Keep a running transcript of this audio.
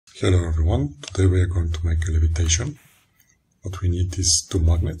Hello everyone, today we are going to make a levitation. What we need is two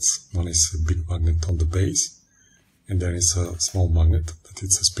magnets. One is a big magnet on the base and there is a small magnet that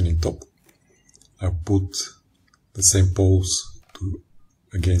it's a spinning top. I put the same poles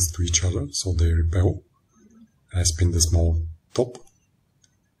against each other so they repel. I spin the small top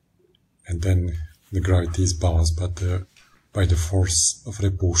and then the gravity is balanced by the force of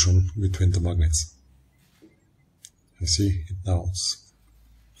repulsion between the magnets. You see, it now is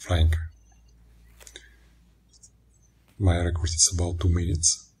flying. My record is about 2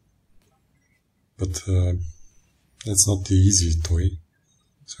 minutes, but it's not the easy toy,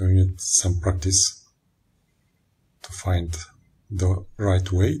 so you need some practice to find the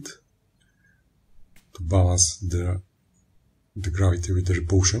right weight to balance the gravity with the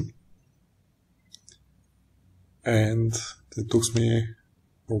repulsion. And it took me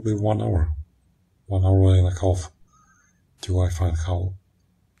probably 1 hour, 1 hour and a half till I find how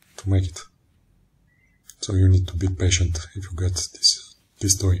to make it. So you need to be patient if you get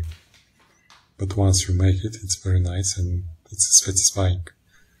this toy. But once you make it, it's very nice and it's a satisfying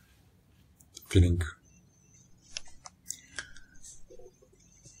feeling.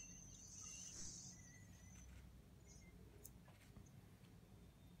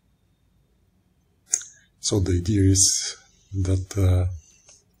 So the idea is that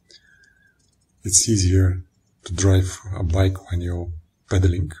it's easier to drive a bike when you're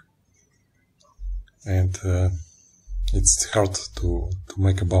pedaling, and it's hard to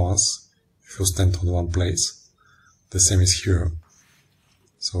make a balance if you stand on one place. The same is here,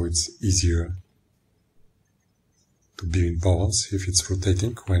 so it's easier to be in balance if it's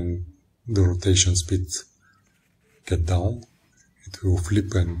rotating. When the rotation speed get down, it will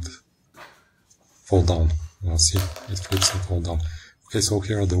flip and fall down. Now see, it flips and fall down. Okay, so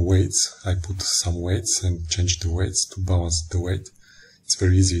here are the weights. I put some weights and change the weights to balance the weight. It's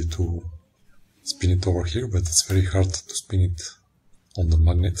very easy to spin it over here, but it's very hard to spin it on the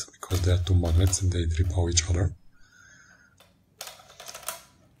magnet because there are two magnets and they repel each other.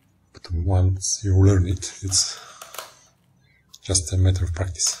 But once you learn it, it's just a matter of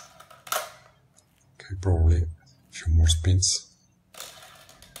practice. Okay, probably a few more spins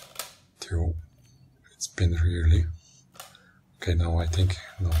till it spins really. Okay, now I think,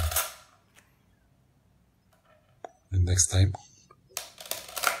 no. The next time.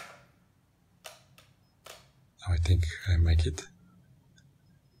 Now I think I make it.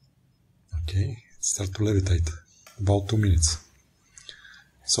 Okay, start to levitate. About 2 minutes.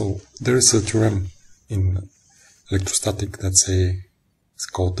 So, there is a theorem in electrostatic that say, it's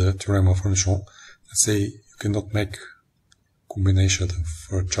called the theorem of Levitron, that say you cannot make combination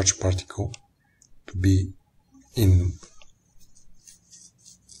of a charged particle to be in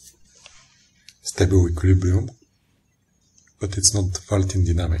stable equilibrium, but it's not valid in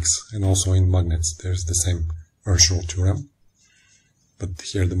dynamics. And also in magnets there's the same Levitron theorem, but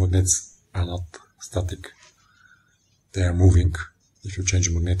here the magnets are not static, they are moving. If you change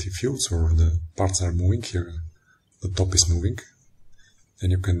magnetic fields or the parts are moving, here the top is moving,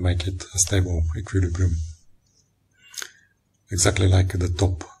 then you can make it a stable equilibrium. Exactly like the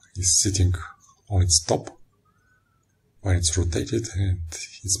top is sitting on its top when it's rotated, and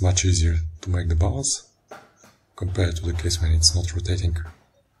it's much easier to make the balance compared to the case when it's not rotating.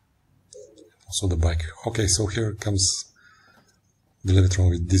 Also the bike. Okay, so here comes the Levitron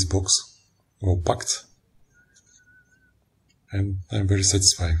with this box, well packed, and I'm very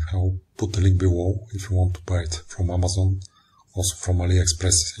satisfied. I'll put the link below if you want to buy it from Amazon, also from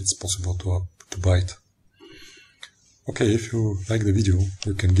AliExpress. It's possible to buy it. Okay, if you like the video,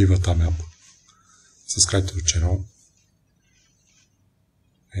 you can give a thumb up, subscribe to the channel,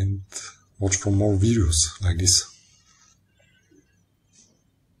 and watch for more videos like this.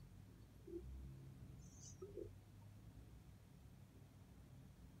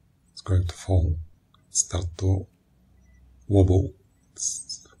 It's going to fall, start to wobble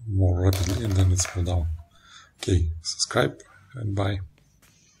more rapidly, and then it's fall down. Okay, subscribe and bye.